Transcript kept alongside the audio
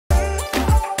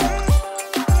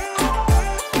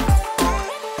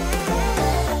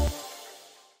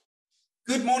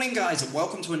morning, guys, and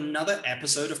welcome to another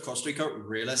episode of Costa Rica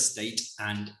Real Estate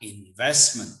and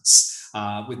Investments.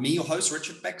 With me, your host,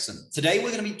 Richard Beckson. Today,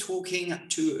 we're going to be talking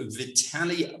to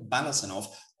Vitaly Balasanov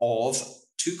of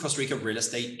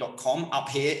CostaRicaRealEstate.com up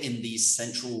here in the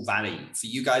Central Valley. For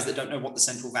you guys that don't know what the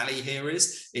Central Valley here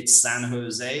is, it's San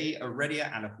Jose, Heredia,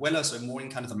 Alajuela, so more in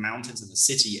kind of the mountains and the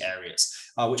city areas,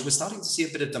 which we're starting to see a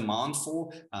bit of demand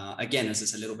for. Again, as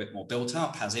it's a little bit more built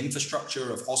up, has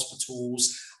infrastructure of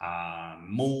hospitals,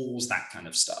 malls, that kind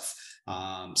of stuff.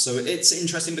 So it's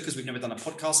interesting because we've never done a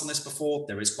podcast on this before.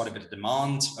 There is quite a bit of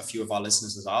demand. A few of our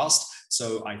listeners have asked,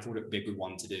 so I thought it would be a good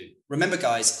one to do. Remember,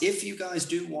 guys, if you guys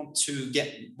do want to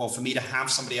get, well, for me to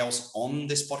have somebody else on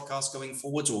this podcast going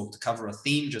forwards or to cover a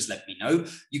theme, just let me know.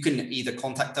 You can either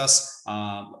contact us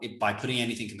by putting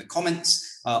anything in the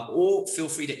comments, or feel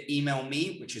free to email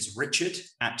me, which is Richard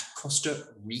at Costa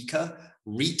Rica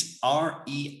REIT,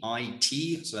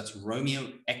 REIT. So that's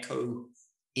Romeo Echo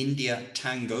India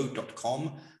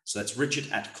Tango.com. So that's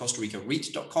Richard at Costa Rica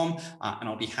REIT.com. And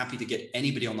I'll be happy to get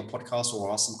anybody on the podcast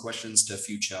or ask some questions to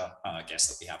future guests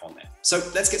that we have on there. So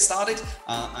let's get started.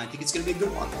 I think it's going to be a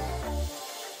good one.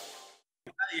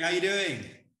 Hey, how you doing?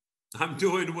 I'm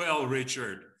doing well,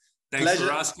 Richard. Thanks pleasure.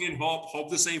 For asking. Hope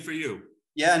the same for you.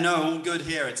 Yeah, no, all good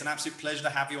here. It's an absolute pleasure to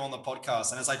have you on the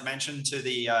podcast. And as I'd mentioned to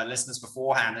the listeners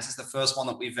beforehand, this is the first one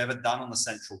that we've ever done on the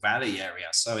Central Valley area.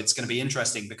 So it's going to be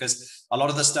interesting because a lot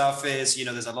of the stuff is,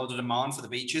 there's a lot of demand for the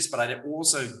beaches, but I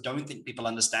also don't think people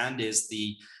understand is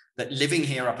that living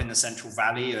here up in the Central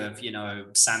Valley of,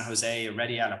 San Jose,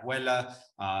 Heredia, Alajuela,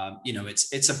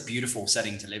 it's a beautiful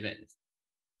setting to live in.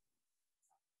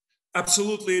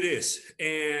 Absolutely it is.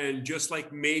 And just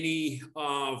like many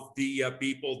of the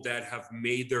people that have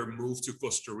made their move to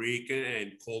Costa Rica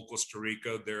and call Costa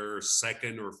Rica their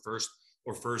second or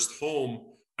first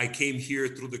home, I came here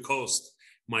through the coast.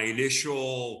 My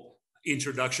initial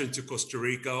introduction to Costa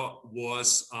Rica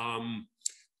was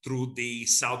through the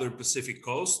Southern Pacific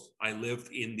coast. I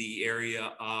lived in the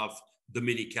area of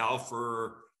Dominical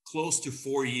for close to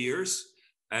 4 years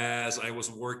as I was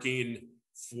working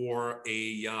for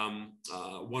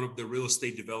one of the real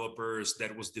estate developers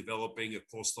that was developing a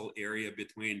coastal area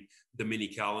between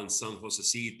Dominical and San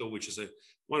Josecito, which is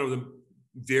one of the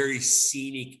very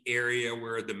scenic area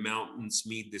where the mountains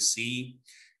meet the sea.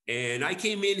 And I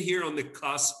came in here on the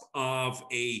cusp of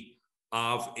a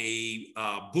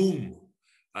boom,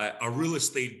 a real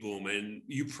estate boom. And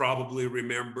you probably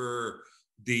remember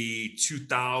the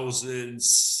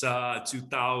 2000s,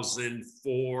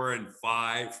 2004 and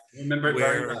 5, remember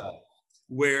very well,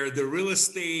 where the real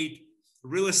estate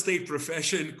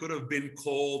profession could have been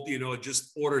called,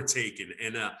 just order taken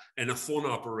and a phone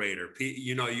operator.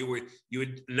 You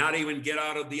would not even get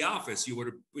out of the office. You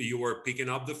were picking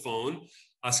up the phone,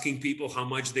 asking people how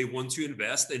much they want to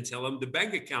invest, and tell them the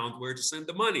bank account where to send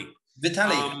the money.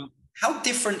 Vitaly, how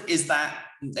different is that?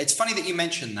 It's funny that you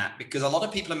mentioned that because a lot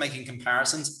of people are making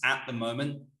comparisons at the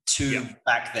moment to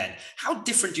back then. How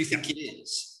different do you think it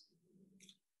is?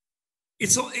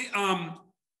 It's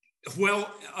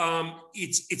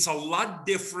a lot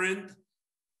different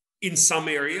in some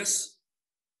areas,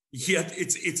 yet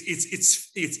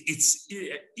it's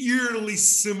eerily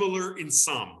similar in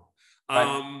some.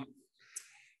 Right.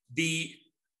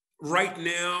 Right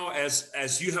now,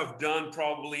 as you have done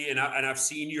probably, and I've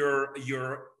seen your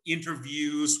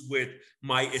interviews with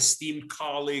my esteemed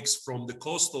colleagues from the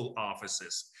coastal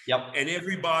offices. Yep. And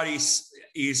everybody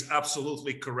is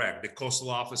absolutely correct. The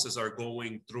coastal offices are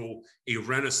going through a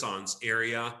renaissance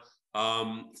area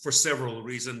for several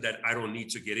reasons that I don't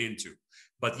need to get into.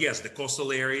 But yes, the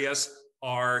coastal areas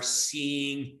are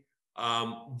seeing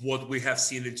what we have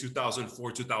seen in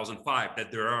 2004, 2005,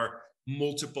 that there are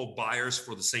multiple buyers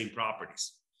for the same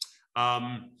properties.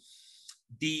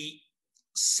 The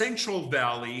Central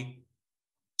Valley,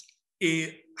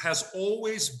 it has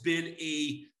always been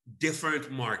a different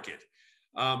market.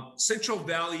 Central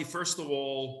Valley, first of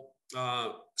all,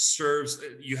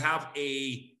 you have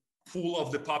a pool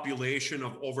of the population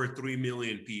of over 3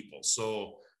 million people.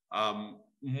 So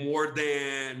more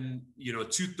than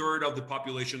 2/3 of the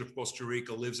population of Costa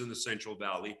Rica lives in the Central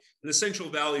Valley. And the Central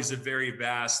Valley is a very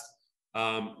vast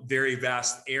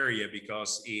area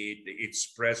because it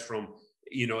spreads from,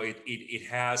 it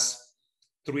has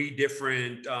 3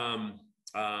 different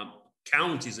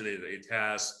counties in it. It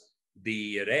has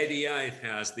the Heredia, it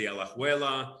has the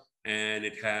Alajuela, and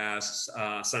it has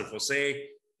San Jose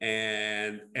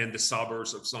and the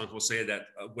suburbs of San Jose that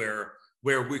where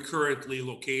we're currently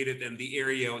located, and the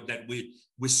area that we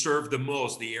serve the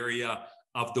most, the area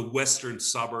of the western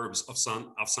suburbs of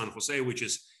San Jose, which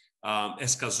is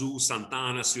Escazú,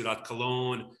 Santana, Ciudad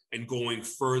Colón, and going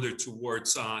further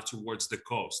towards the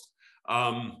coast.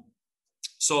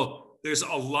 So there's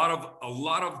a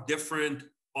lot of different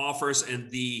offers, and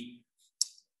the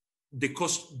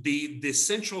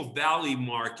Central Valley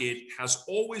market has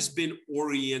always been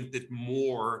oriented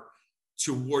more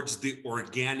towards the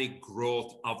organic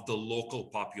growth of the local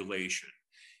population.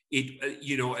 It,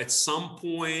 at some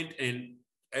point, and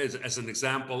as an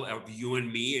example of you and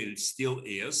me, and it still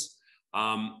is,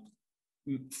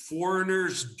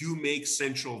 foreigners do make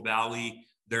Central Valley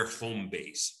their home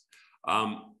base.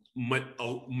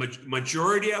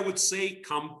 Majority, I would say,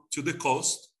 come to the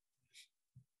coast.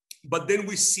 But then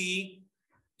we see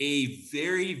a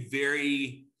very,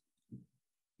 very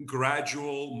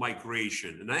gradual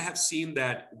migration. And I have seen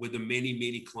that with the many,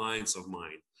 many clients of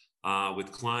mine,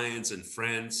 with clients and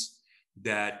friends,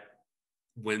 that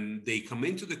when they come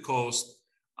into the coast,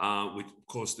 with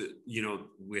coast,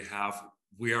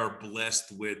 we are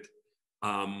blessed with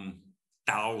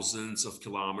thousands of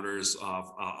kilometers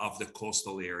of the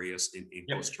coastal areas in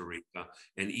Costa Rica,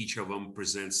 and each of them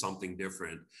presents something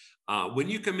different. When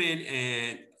you come in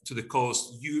and to the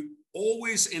coast, you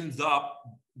always end up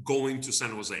going to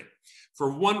San Jose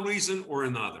for one reason or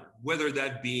another, whether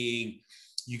that being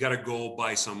you got to go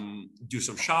do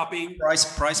some shopping.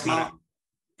 PriceSmart,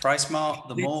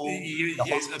 the mall,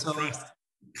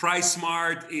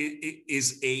 PriceSmart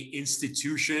is a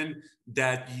institution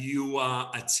that you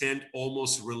attend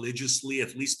almost religiously,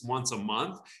 at least once a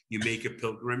month. You make a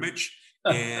pilgrimage.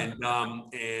 And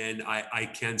I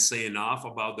can't say enough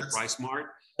about the PriceSmart.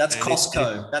 That's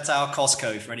Costco. That's our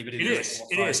Costco for anybody. It is.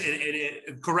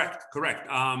 Correct.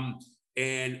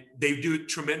 And they do a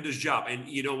tremendous job. And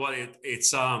you know what? It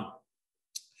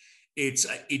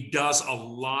does a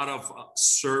lot of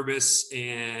service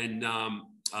and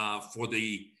for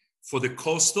the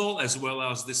coastal as well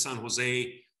as the San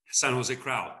Jose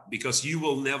crowd, because you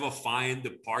will never find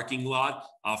the parking lot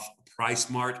of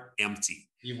PriceSmart empty.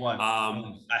 You won't.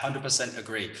 I 100%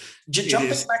 agree.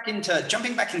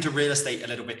 Jumping back into real estate a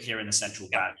little bit here in the Central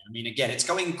Valley. I mean, again, it's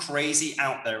going crazy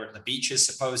out there at the beaches,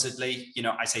 supposedly.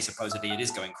 I say supposedly, it is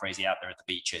going crazy out there at the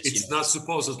beaches. It's not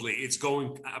supposedly, it's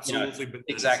going absolutely bananas.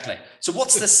 Exactly. So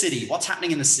what's the city? What's happening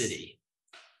in the city?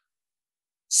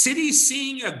 City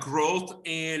seeing a growth,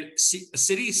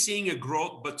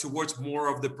 but towards more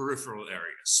of the peripheral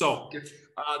areas. So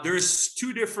there's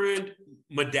two different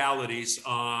modalities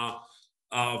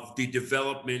of the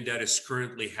development that is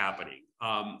currently happening.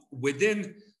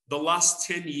 Within the last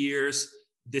 10 years,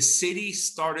 the city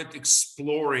started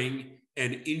exploring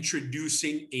and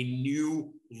introducing a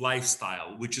new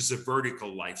lifestyle, which is a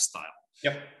vertical lifestyle.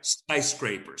 Yep.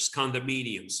 Skyscrapers,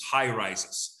 condominiums, high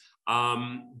rises.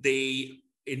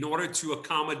 In order to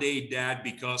accommodate that,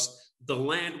 because the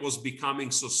land was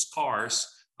becoming so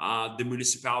scarce, the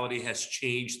municipality has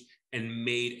changed and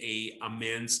made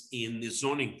amends in the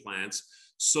zoning plans.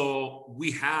 So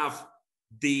we have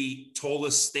the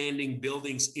tallest standing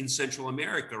buildings in Central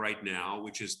America right now,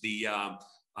 which is the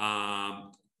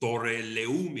Torre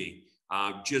Leume,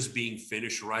 just being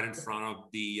finished right in front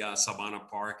of the Sabana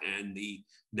Park and the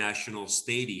National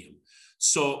Stadium.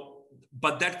 So,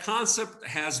 but that concept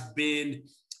has been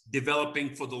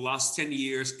developing for the last 10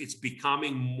 years. It's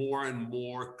becoming more and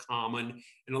more common,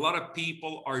 and a lot of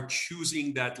people are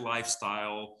choosing that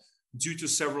lifestyle due to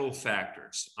several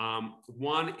factors.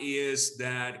 One is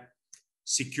that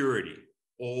security.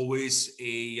 Always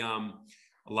a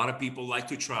lot of people like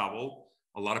to travel.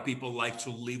 A lot of people like to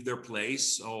leave their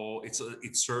place. So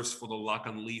it serves for the lock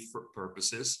and leave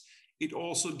purposes. It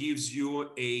also gives you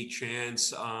a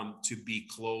chance to be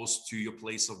close to your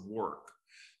place of work.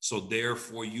 So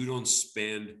therefore, you don't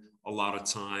spend a lot of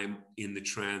time in the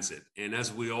transit. And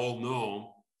as we all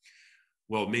know,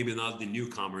 well, maybe not the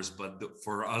newcomers, but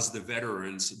for us, the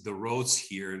veterans, the roads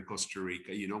here in Costa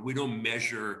Rica, we don't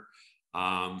measure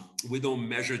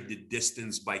the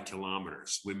distance by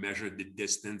kilometers. We measure the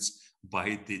distance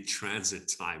by the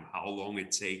transit time, how long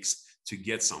it takes to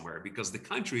get somewhere, because the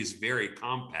country is very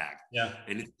compact. Yeah.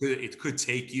 And it could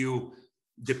take you,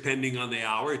 depending on the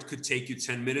hour, it could take you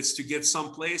 10 minutes to get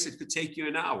someplace. It could take you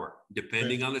an hour,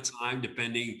 depending on the time,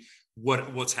 depending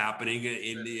what's happening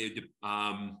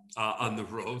on the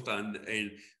road,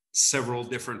 and several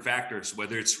different factors,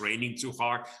 whether it's raining too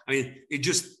hard. I mean, it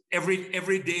just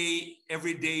every day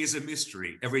is a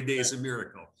mystery. Every day is a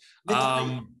miracle.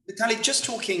 Vitaly, just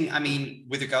talking, I mean,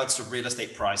 with regards to real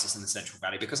estate prices in the Central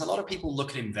Valley, because a lot of people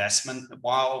look at investment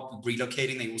while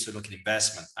relocating, they also look at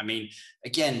investment. I mean,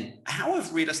 again, how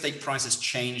have real estate prices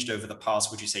changed over the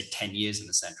past, would you say, 10 years in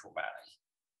the Central Valley?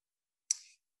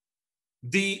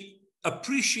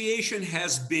 appreciation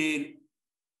has been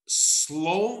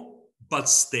slow but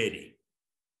steady.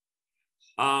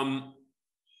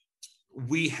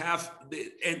 We have,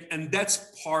 and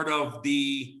that's part of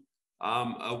the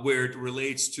where it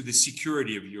relates to the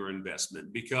security of your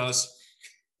investment, because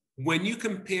when you're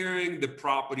comparing the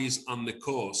properties on the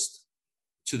coast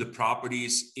to the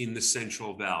properties in the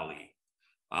Central Valley,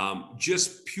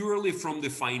 just purely from the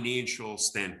financial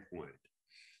standpoint,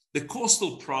 the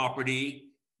coastal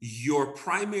property, your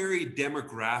primary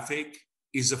demographic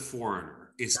is a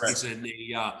foreigner, is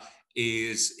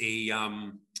a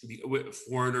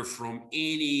foreigner from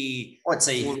any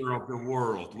corner of the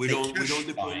world. We don't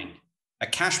depend. A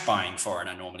cash buying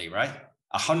foreigner normally, right?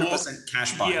 100%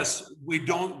 cash buying. Yes, we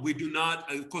do not.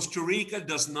 Costa Rica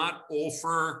does not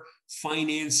offer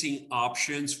financing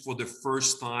options for the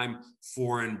first time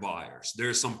foreign buyers. There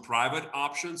are some private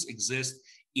options exist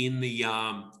in the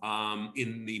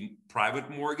private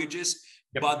mortgages,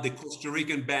 but the Costa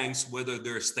Rican banks, whether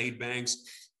they're state banks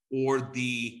or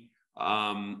the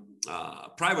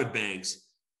private banks,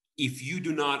 if you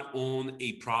do not own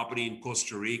a property in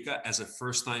Costa Rica as a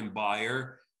first-time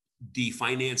buyer, the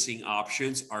financing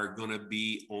options are going to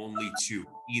be only two.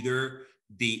 Either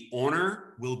the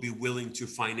owner will be willing to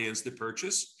finance the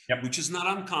purchase, which is not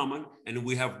uncommon, and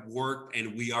we have worked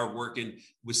and we are working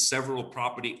with several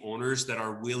property owners that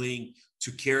are willing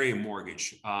to carry a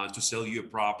mortgage to sell you a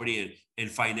property and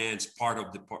finance part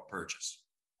of the purchase.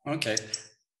 Okay.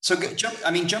 So,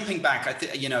 jumping back, I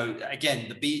think, again,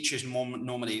 the beach is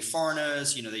normally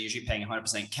foreigners, they're usually paying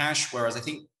 100% cash, whereas I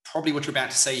think probably what you're about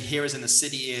to say here is in the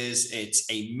city is it's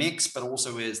a mix, but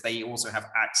also they also have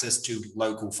access to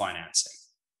local financing.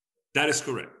 That is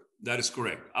correct. That is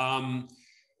correct.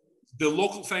 The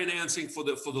local financing for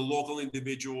the local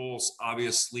individuals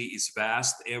obviously is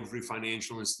vast. Every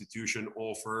financial institution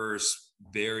offers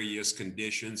various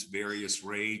conditions, various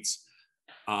rates.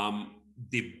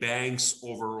 The banks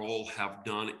overall have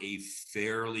done a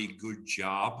fairly good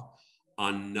job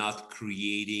on not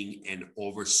creating an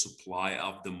oversupply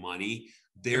of the money,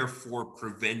 therefore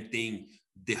preventing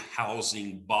the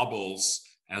housing bubbles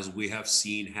as we have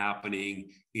seen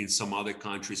happening in some other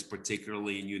countries,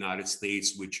 particularly in the United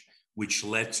States, which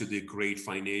led to the great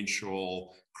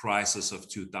financial crisis of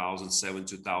 2007,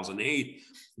 2008,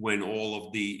 when all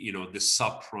of the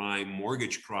subprime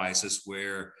mortgage crisis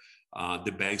where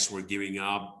the banks were giving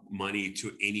up money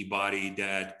to anybody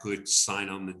that could sign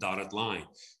on the dotted line.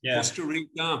 Yeah.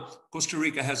 Costa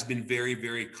Rica has been very,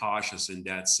 very cautious in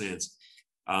that sense.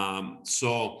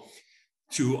 So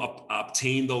to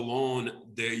obtain the loan,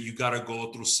 you got to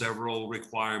go through several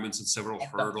requirements and several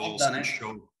hurdles.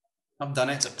 I've done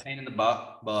it. It's a pain in the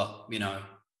butt, but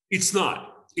it's not.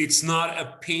 It's not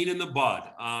a pain in the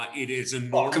butt. It is a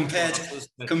normal process.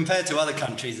 Compared to other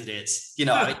countries, it is.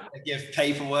 They give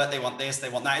paperwork. They want this. They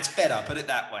want that. It's better. Put it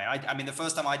that way. I mean, the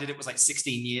first time I did it was like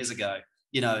 16 years ago.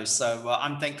 So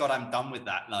thank God I'm done with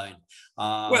that loan.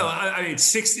 Well, I mean,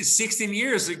 16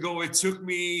 years ago, it took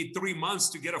me 3 months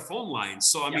to get a phone line.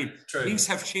 So I mean, things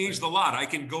have changed a lot. I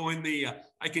can go in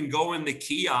the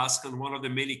kiosk on one of the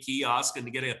many kiosks and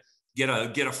get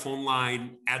a phone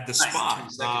line at the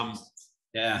spot.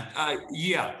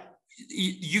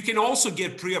 You can also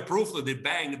get pre-approved with the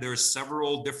bank. There's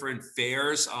several different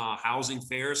fairs, housing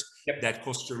fairs that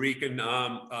Costa Rican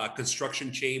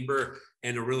construction chamber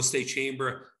and the real estate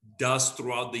chamber does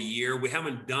throughout the year. We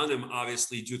haven't done them,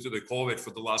 obviously, due to the COVID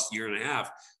for the last year and a half,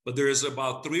 but there's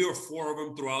about 3 or 4 of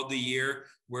them throughout the year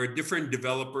where different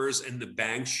developers and the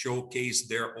banks showcase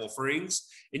their offerings.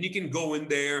 And you can go in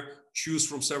there, choose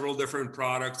from several different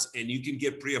products, and you can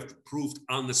get pre-approved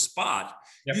on the spot.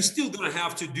 You're still going to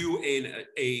have to do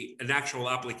an actual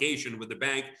application with the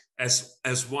bank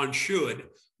as one should,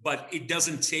 but it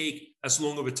doesn't take as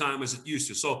long of a time as it used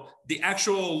to. So the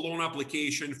actual loan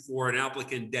application for an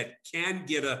applicant that can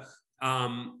get a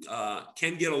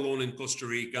loan in Costa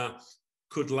Rica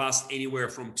could last anywhere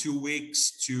from 2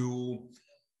 weeks to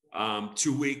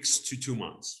 2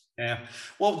 months. Yeah.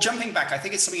 Well, jumping back, I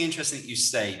think it's something interesting that you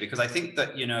say, because I think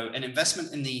that, an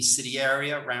investment in the city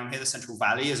area around here, the Central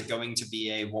Valley, is going to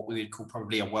be what we would call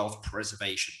probably a wealth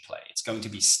preservation play. It's going to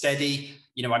be steady.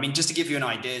 Just to give you an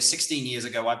idea, 16 years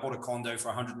ago, I bought a condo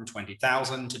for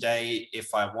 $120,000. Today,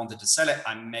 if I wanted to sell it,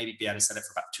 I maybe be able to sell it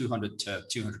for about $200,000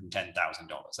 to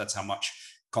 $210,000. That's how much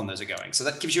condos are going. So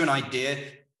that gives you an idea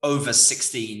over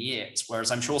 16 years,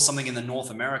 whereas I'm sure something in the North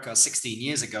America 16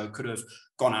 years ago could have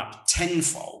gone up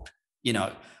tenfold,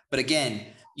 But again,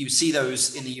 you see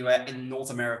those in the US, in North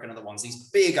America and other ones,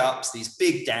 these big ups, these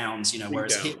big downs,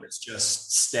 whereas here it's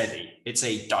just steady. It's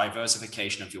a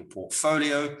diversification of your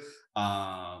portfolio.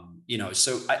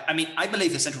 So I mean, I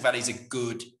believe the Central Valley is a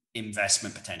good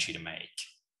investment potentially to make.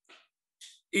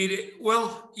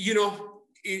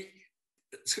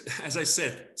 As I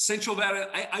said, Central Valley,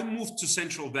 I moved to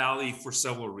Central Valley for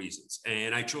several reasons.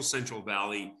 And I chose Central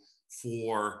Valley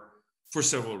for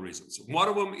several reasons. One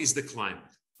of them is the climate.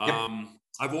 Yep.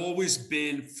 I've always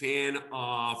been a fan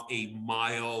of a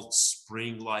mild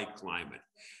spring-like climate.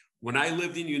 When I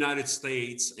lived in the United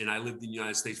States, and I lived in the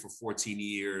United States for 14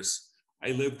 years,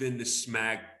 I lived in the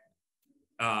smack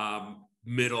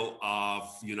middle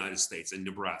of the United States in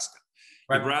Nebraska.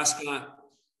 Right. Nebraska,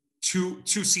 two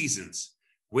seasons,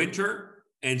 winter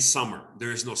and summer.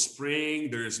 There's no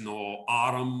spring, there's no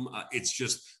autumn. It's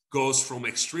just goes from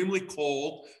extremely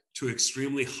cold to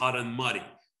extremely hot and muddy.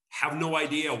 Have no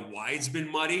idea why it's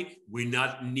been muddy. We're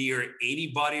not near any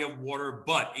body of water,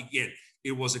 but again,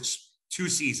 it was 2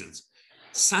 seasons.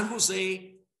 San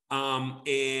Jose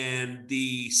and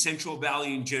the Central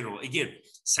Valley in general. Again,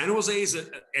 San Jose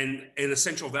and the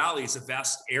Central Valley is a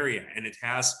vast area, and it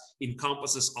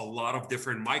encompasses a lot of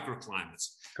different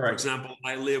microclimates. Correct. For example,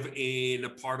 I live in a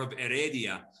part of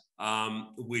Heredia,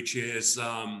 which is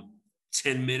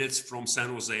 10 minutes from San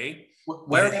Jose.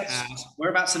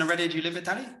 Whereabouts in Heredia do you live,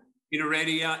 Vitaly? In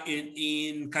Heredia,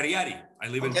 in Cagliari. I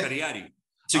live in Cagliari.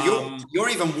 So you're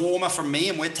even warmer from me,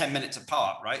 and we're 10 minutes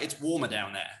apart, right? It's warmer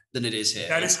down there than it is here.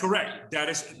 That is correct. That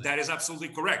is absolutely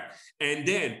correct. And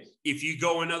then if you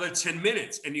go another 10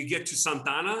 minutes and you get to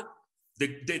Santana,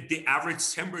 the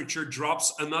average temperature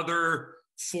drops another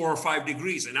 4 or 5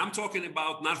 degrees. And I'm talking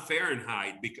about not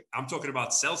Fahrenheit, I'm talking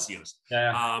about Celsius.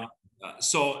 Yeah.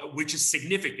 Which is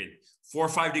significant. 4 or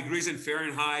 5 degrees in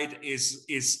Fahrenheit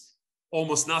is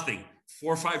almost nothing.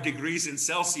 4 or 5 degrees in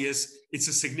Celsius, it's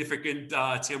a significant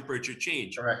temperature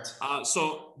change. Correct.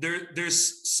 So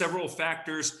there's several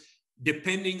factors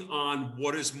depending on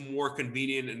what is more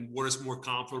convenient and what is more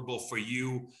comfortable for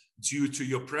you due to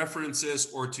your preferences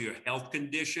or to your health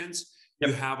conditions. Yep.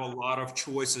 You have a lot of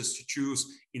choices to choose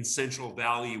in Central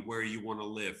Valley where you want to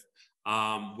live.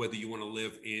 Whether you want to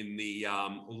live in the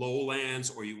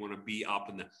lowlands or you want to be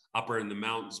upper in the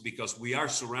mountains, because we are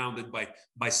surrounded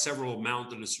by several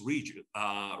mountainous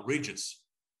regions.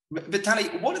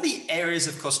 Vitaly, what are the areas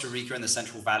of Costa Rica in the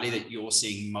Central Valley that you're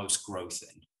seeing most growth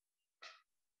in?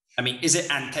 I mean, is it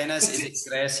Atenas? Is it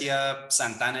Grecia,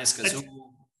 Santana, Escazú?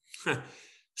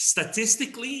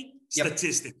 Statistically,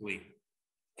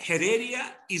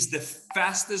 Heredia is the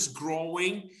fastest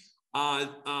growing.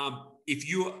 If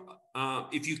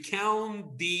you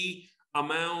count the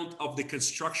amount of the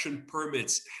construction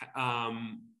permits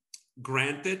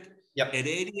granted, yep.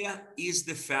 Heredia is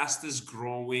the fastest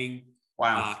growing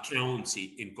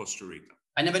county in Costa Rica.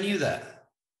 I never knew that.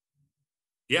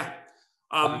 Yeah.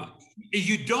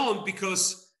 You don't,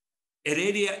 because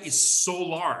Heredia is so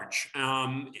large.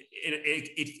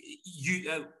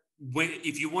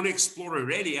 If you want to explore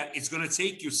Heredia, it's going to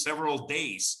take you several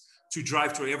days to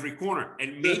drive to every corner,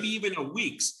 and maybe even a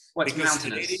week's. What's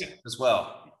mountainous Heredia, as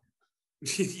well?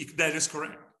 That is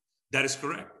correct.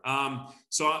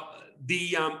 So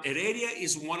the Heredia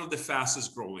is one of the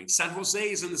fastest growing. San Jose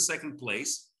is in the second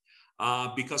place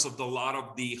because of a lot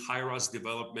of the high-rise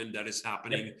development that is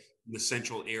happening in the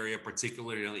central area,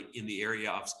 particularly in the area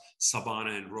of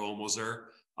Sabana and Romoser,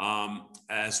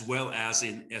 as well as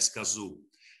in Escazú.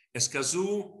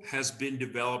 Escazú has been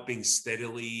developing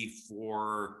steadily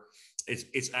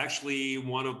it's actually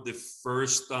one of the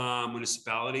first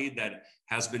municipality that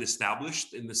has been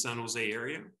established in the San Jose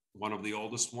area, one of the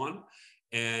oldest one.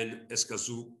 And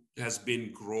Escazú has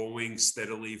been growing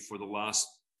steadily for the last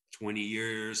 20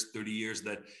 years, 30 years,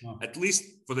 at least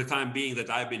for the time being that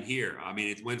I've been here. I mean,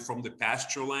 it went from the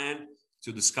pasture land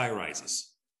to the sky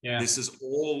rises. Yeah. This is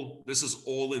all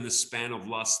in the span of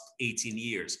last 18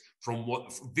 years from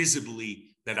what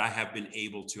visibly that I have been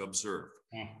able to observe.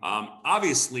 Yeah.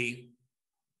 Obviously,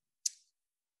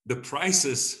 the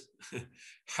prices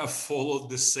have followed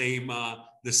the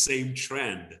same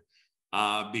trend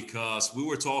because we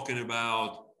were talking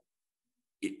about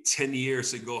 10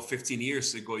 years ago, 15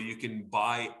 years ago, you can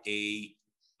buy a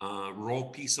raw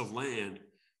piece of land,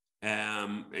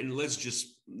 and let's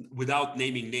just, without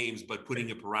naming names, but putting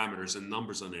the parameters and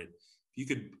numbers on it,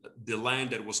 the land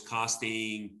that was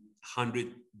costing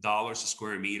 $100 a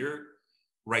square meter,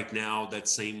 right now that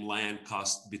same land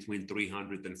costs between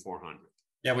 $300 and $400.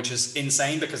 Yeah, which is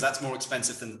insane because that's more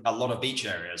expensive than a lot of beach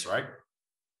areas, right?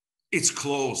 It's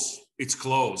close.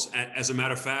 As a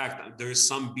matter of fact, there's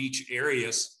some beach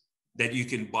areas that you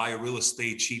can buy real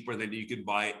estate cheaper than you can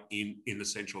buy in the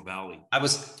Central Valley. I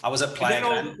was at Playa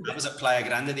Grande. I was at Playa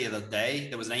Grande the other day.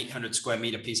 There was an 800 square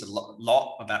meter piece of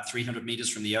lot about 300 meters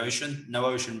from the ocean. No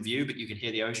ocean view, but you could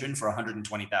hear the ocean for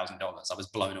 $120,000. I was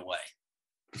blown away.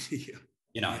 Yeah.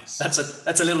 You know, Yes.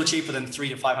 that's a little cheaper than $300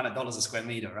 to $500 a square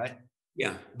meter, right?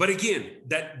 Yeah, but again,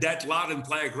 that lot in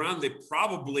Playa Grande,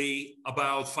 probably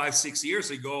about 5-6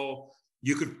 years ago,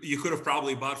 you could have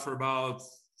probably bought for about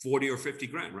 40 or 50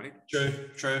 grand, right?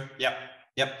 True. Yep,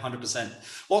 100%.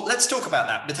 Well, let's talk about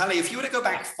that. Vitaly, if you were to go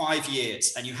back 5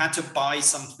 years and you had to buy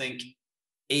something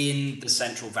in the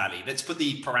Central Valley, let's put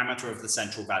the parameter of the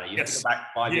Central Valley. You had to go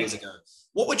back 5 years ago.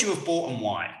 What would you have bought and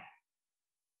why?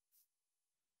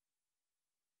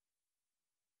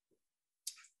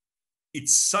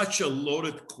 It's such a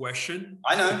loaded question.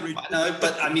 I know,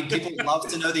 but I mean, people love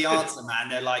to know the answer, man.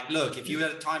 They're like, look, if you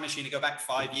had a time machine to go back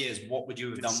 5 years, what would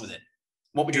you have done with it?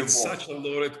 What would you have bought? It's such a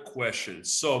loaded question.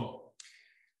 So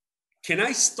can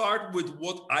I start with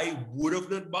what I would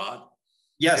have not bought?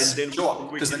 Yes, sure.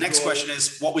 Because the next question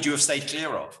is, what would you have stayed clear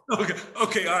of?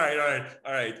 Okay. All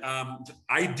right.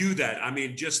 I do that. I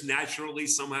mean, just naturally,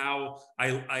 somehow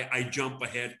I jump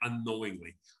ahead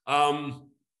unknowingly.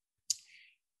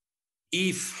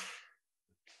 If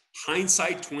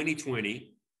hindsight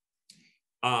 2020,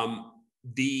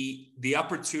 the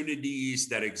opportunities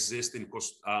that exist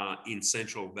in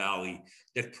Central Valley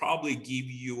that probably give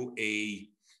you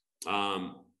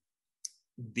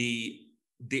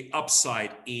the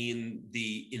upside in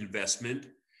the investment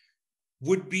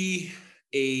would be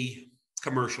a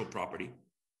commercial property.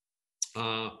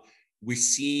 We're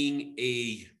seeing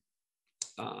the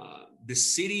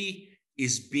city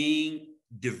is being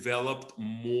developed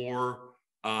more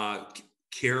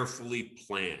carefully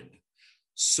planned.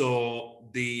 So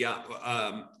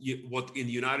what in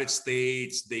the United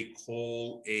States they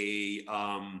call it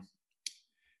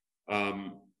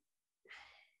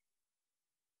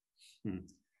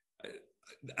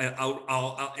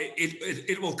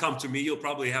will come to me. You'll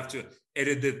probably have to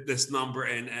edit this number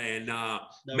and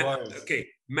okay,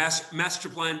 master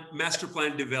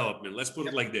plan development. Let's put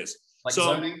it like this. Like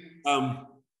so zoning?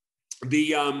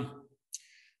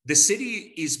 The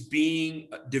city is being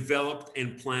developed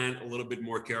and planned a little bit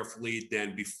more carefully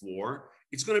than before.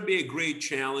 It's going to be a great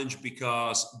challenge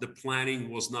because the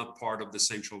planning was not part of the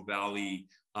Central Valley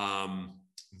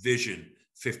vision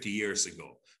 50 years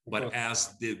ago. But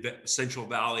as the Central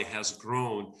Valley has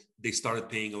grown, they started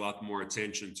paying a lot more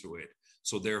attention to it.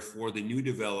 So therefore, the new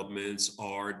developments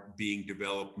are being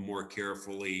developed more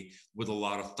carefully with a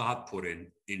lot of thought put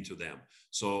into them.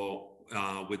 So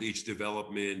with each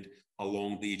development,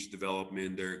 along each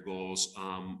development, there goes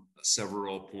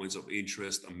several points of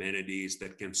interest, amenities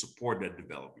that can support that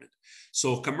development.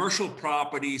 So commercial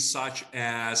properties such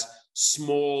as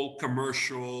small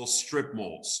commercial strip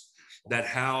malls that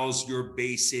house your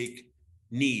basic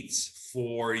needs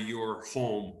for your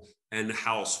home and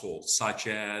household, such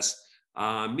as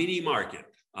a mini market,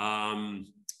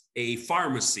 a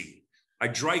pharmacy, a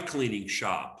dry cleaning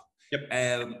shop,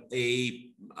 a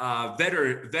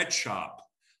vet shop.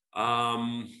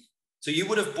 So you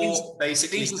would have bought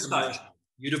basically commercial.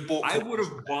 You'd have bought. I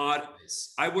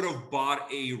would have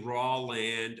bought a raw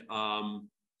land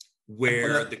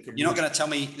where you're not going to tell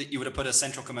me that you would have put a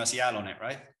centro comercial on it,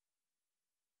 right?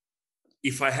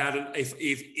 If I hadn't,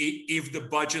 if the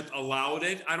budget allowed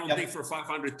it, I don't think for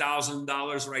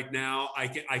 $500,000 right now I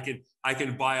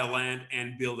can buy a land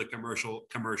and build a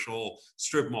commercial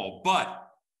strip mall. But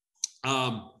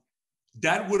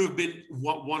that would have been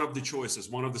one of the choices,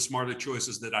 one of the smarter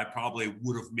choices that I probably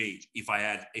would have made if I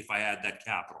had that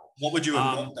capital. What would you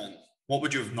have not done? What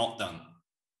would you have not done?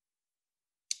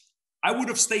 I would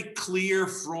have stayed clear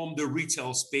from the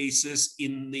retail spaces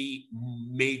in the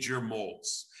major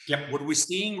malls. Yep. What we're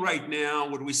seeing right now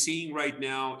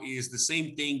is the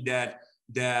same thing that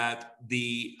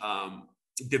the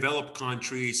developed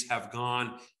countries have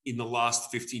gone in the last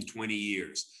 15, 20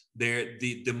 years.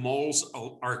 The malls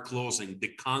are closing.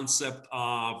 The concept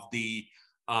of the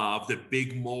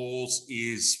big malls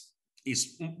is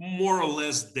more or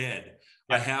less dead.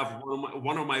 Yep. I have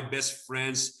one of my best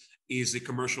friends is a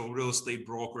commercial real estate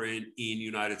broker in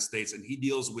United States, and he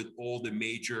deals with all the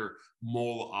major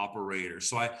mall operators.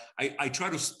 So I try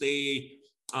to stay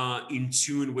in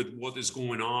tune with what is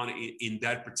going on in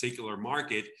that particular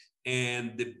market.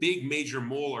 And the big major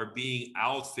mall are being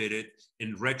outfitted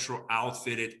and retro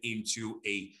outfitted into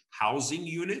a housing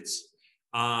units,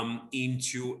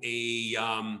 into a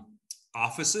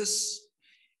offices,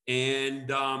 and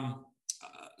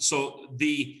so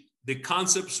the the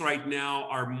concepts right now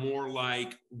are more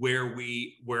like where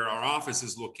our office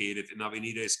is located in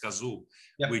Avenida Escazú,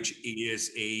 Yep. which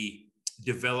is a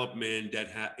development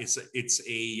that it's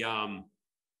a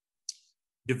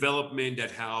development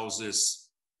that houses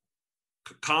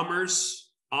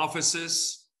commerce,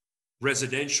 offices,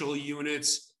 residential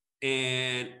units,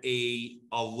 and a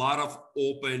lot of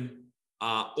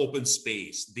open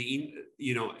space.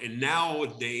 And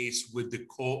nowadays with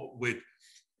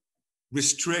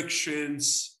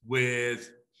restrictions, with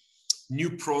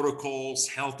new protocols,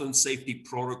 health and safety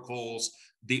protocols,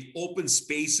 the open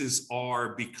spaces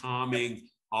are becoming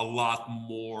a lot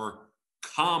more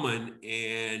common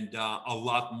and a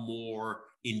lot more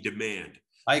in demand.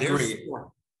 I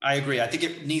agree. I think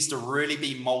it needs to really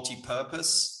be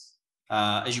multi-purpose,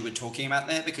 as you were talking about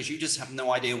there, because you just have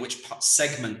no idea which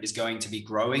segment is going to be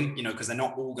growing, because they're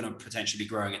not all going to potentially be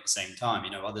growing at the same time.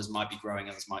 Others might be growing,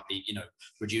 others might be,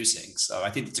 reducing. So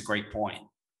I think it's a great point.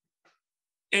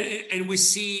 And we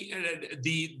see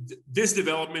this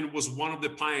development was one of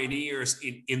the pioneers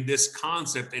in this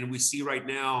concept, and we see right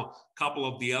now a couple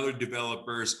of the other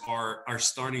developers are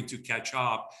starting to catch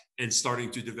up and starting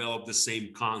to develop the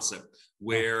same concept,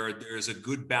 where there's a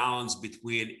good balance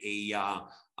between a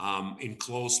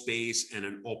enclosed space and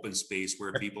an open space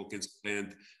where people can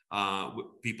spend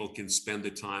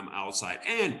the time outside.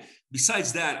 And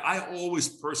besides that, I always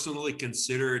personally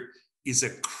considered is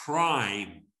a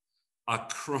crime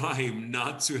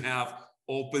not to have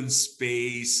open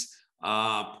space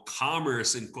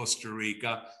commerce in Costa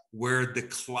Rica, where the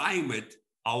climate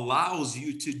allows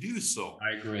you to do so.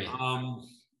 I agree.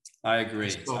 I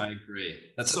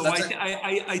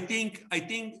think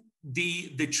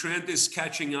the trend is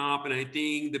catching up, and I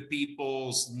think the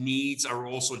people's needs are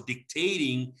also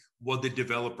dictating what the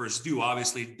developers do.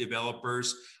 Obviously,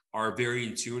 developers are very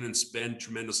in tune and spend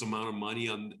tremendous amount of money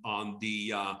on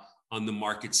the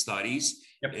market studies.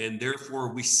 Yep. And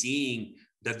therefore we're seeing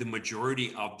that the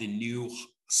majority of the new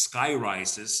sky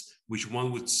rises, which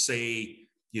one would say,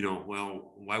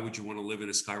 well, why would you want to live in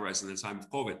a sky rise in the time of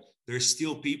COVID? There's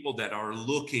still people that are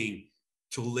looking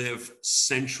to live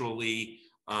centrally,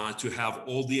 to have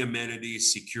all the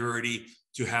amenities, security,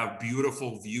 to have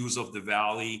beautiful views of the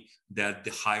valley that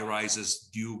the high rises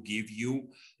do give you.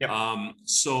 Yep.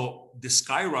 So the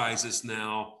sky rises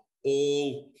now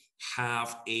all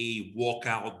have a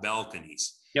walkout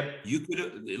balconies. Yep. You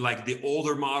could, like the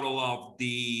older model of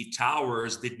the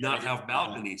towers did not have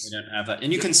balconies. We don't have that.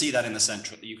 And you can see that in the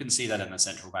central,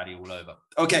 valley all over.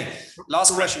 Okay.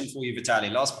 Last question for you,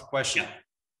 Vitaly. Last question. Yeah.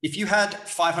 If you had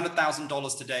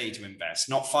 $500,000 today to invest,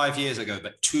 not 5 years ago,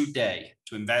 but today,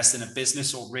 to invest in a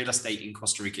business or real estate in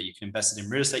Costa Rica, you can invest it in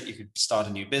real estate, you could start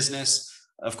a new business.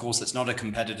 Of course, it's not a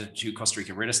competitor to Costa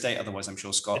Rica real estate. Otherwise, I'm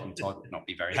sure Scott and Todd would not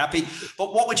be very happy.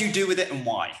 But what would you do with it and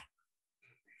why?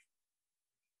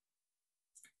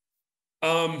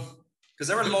 Because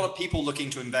there are a lot of people looking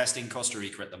to invest in Costa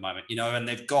Rica at the moment, and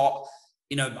they've got,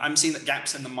 I'm seeing that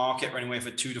gaps in the market are anywhere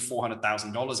for $200,000 to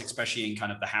 $400,000, especially in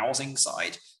kind of the housing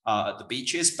side at the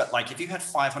beaches. But like, if you had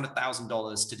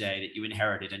 $500,000 today that you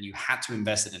inherited and you had to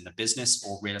invest it in the business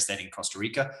or real estate in Costa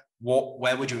Rica,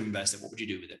 where would you invest it? What would you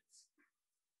do with it?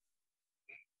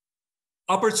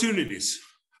 Opportunities.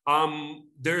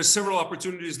 There are several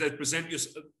opportunities that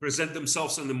present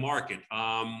themselves in the market.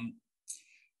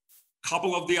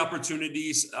 Couple of the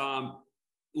opportunities,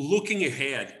 looking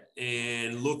ahead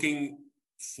and looking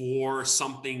for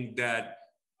something that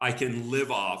I can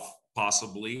live off,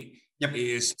 possibly, yep,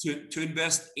 is to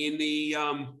invest in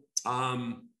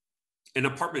an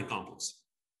apartment complex.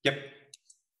 Yep.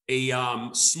 A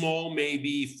small,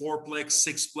 maybe 4-plex,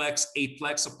 6-plex,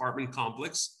 8-plex apartment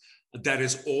complex that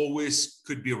is always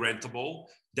could be rentable,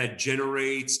 that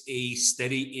generates a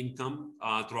steady income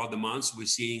throughout the months. We're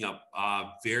seeing a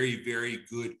very, very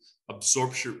good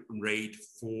absorption rate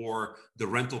for the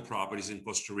rental properties in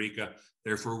Costa Rica.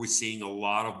 Therefore, we're seeing a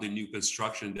lot of the new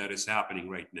construction that is happening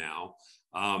right now.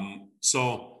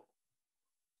 So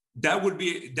that would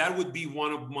be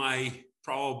one of my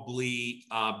probably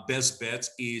best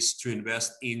bets, is to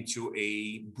invest into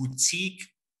a boutique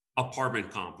apartment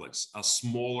complex, a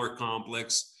smaller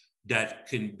complex that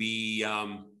can be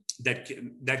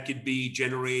that could be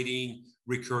generating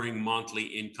recurring monthly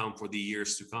income for the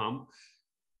years to come.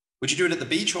 Would you do it at the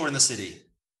beach or in the city?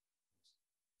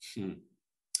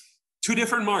 Two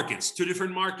different markets, two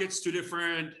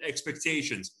different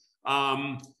expectations.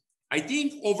 I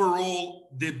think overall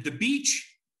the beach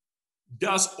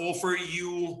does offer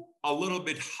you a little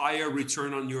bit higher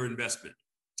return on your investment.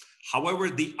 However,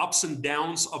 the ups and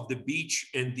downs of the beach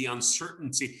and the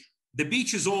uncertainty, The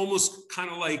beach is almost kind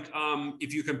of like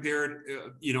if you compare it,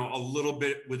 a little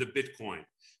bit with a Bitcoin.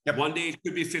 Yep. One day it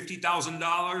could be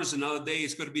 $50,000, another day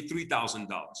it's going to be $3,000,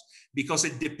 because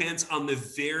it depends on the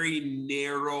very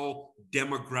narrow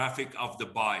demographic of the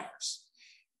buyers.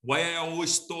 Why I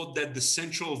always thought that the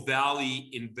Central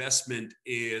Valley investment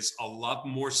is a lot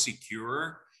more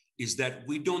secure is that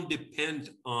we don't depend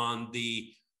on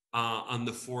the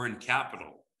foreign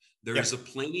capital. There is a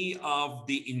plenty of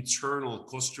the internal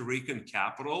Costa Rican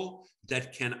capital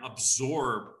that can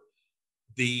absorb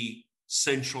the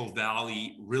Central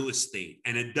Valley real estate,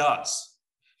 and it does.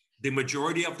 The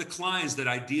majority of the clients that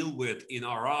I deal with in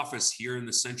our office here in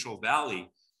the Central Valley,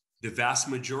 the vast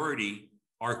majority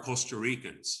are Costa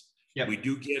Ricans. Yep. We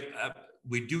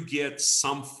do get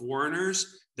some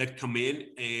foreigners that come in,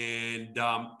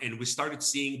 and we started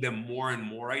seeing them more and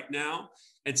more right now.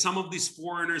 And some of these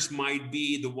foreigners might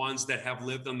be the ones that have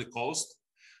lived on the coast.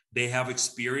 They have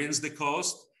experienced the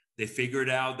coast. They figured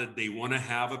out that they want to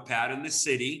have a pad in the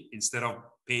city instead of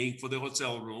paying for the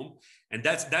hotel room. And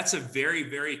that's a very,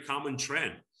 very common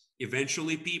trend.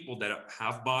 Eventually, people that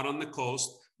have bought on the coast,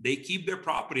 they keep their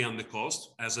property on the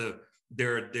coast as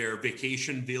their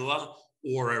vacation villa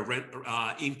or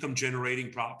a income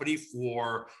generating property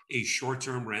for a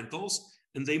short-term rentals,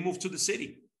 and they move to the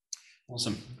city.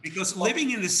 Awesome. Because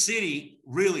living in the city,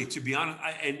 really, to be honest,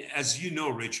 and as you know,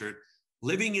 Richard,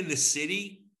 living in the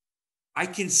city, I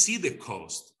can see the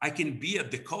coast. I can be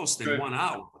at the coast in 1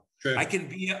 hour. True. I can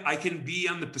be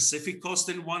on the Pacific coast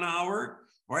in 1 hour,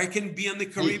 or I can be on the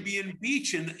Caribbean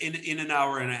beach in an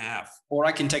hour and a half. Or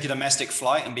I can take a domestic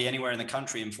flight and be anywhere in the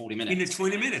country in 40 minutes. In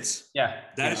 20 minutes. Yeah.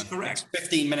 That is correct.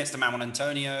 15 minutes to Mount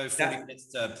Antonio, 40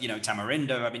 minutes to,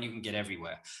 Tamarindo. I mean, you can get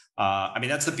everywhere.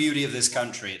 That's the beauty of this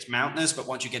country. It's mountainous, but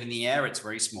once you get in the air, it's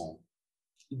very small.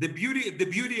 The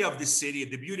beauty of the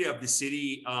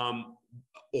city,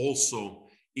 also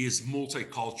is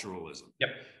multiculturalism. Yep.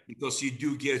 Because you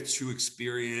do get to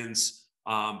experience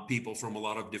people from a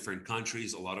lot of different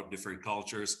countries, a lot of different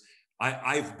cultures.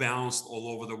 I've bounced all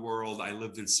over the world. I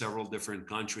lived in several different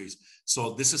countries.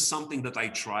 So this is something that I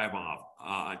thrive on.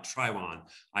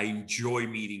 I enjoy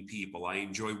meeting people. I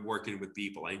enjoy working with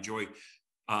people. I enjoy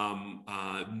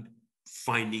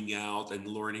finding out and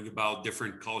learning about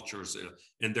different cultures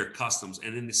and their customs.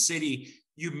 And in the city,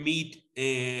 you meet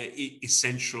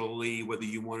essentially, whether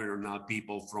you want it or not,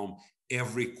 people from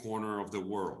every corner of the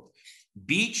world.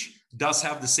 Beach does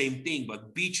have the same thing,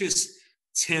 but beaches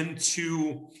tend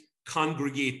to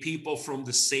congregate people from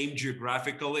the same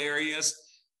geographical areas,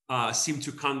 seem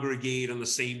to congregate on the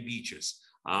same beaches.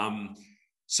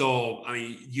 So, I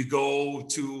mean, you go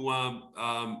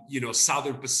to,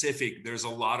 Southern Pacific, there's a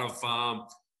lot of,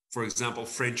 for example,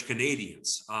 French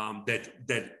Canadians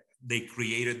that they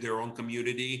created their own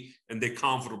community and they're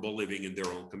comfortable living in their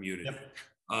own community.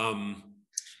 Yep.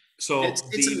 So it's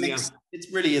a mix. It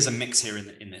really is a mix here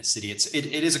in this city.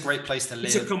 It is a great place to live.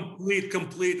 It's a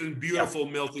complete and beautiful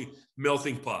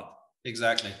melting pot.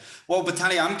 Exactly. Well,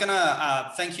 Vitaly, I'm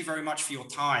gonna thank you very much for your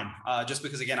time. Just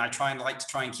because, again, I like to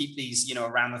try and keep these,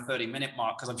 around the 30-minute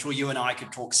mark, because I'm sure you and I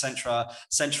could talk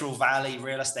Central Valley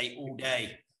real estate all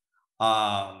day.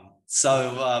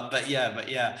 But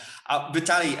yeah.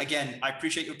 Vitaly, again, I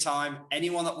appreciate your time.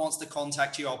 Anyone that wants to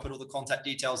contact you, I'll put all the contact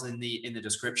details in the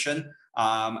description.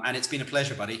 And it's been a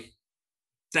pleasure, buddy.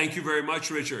 Thank you very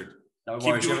much, Richard. No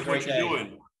worries. Keep doing what you're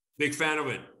doing. Big fan of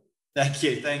it. Thank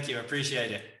you.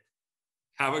 Appreciate it.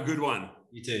 Have a good one.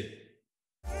 You too.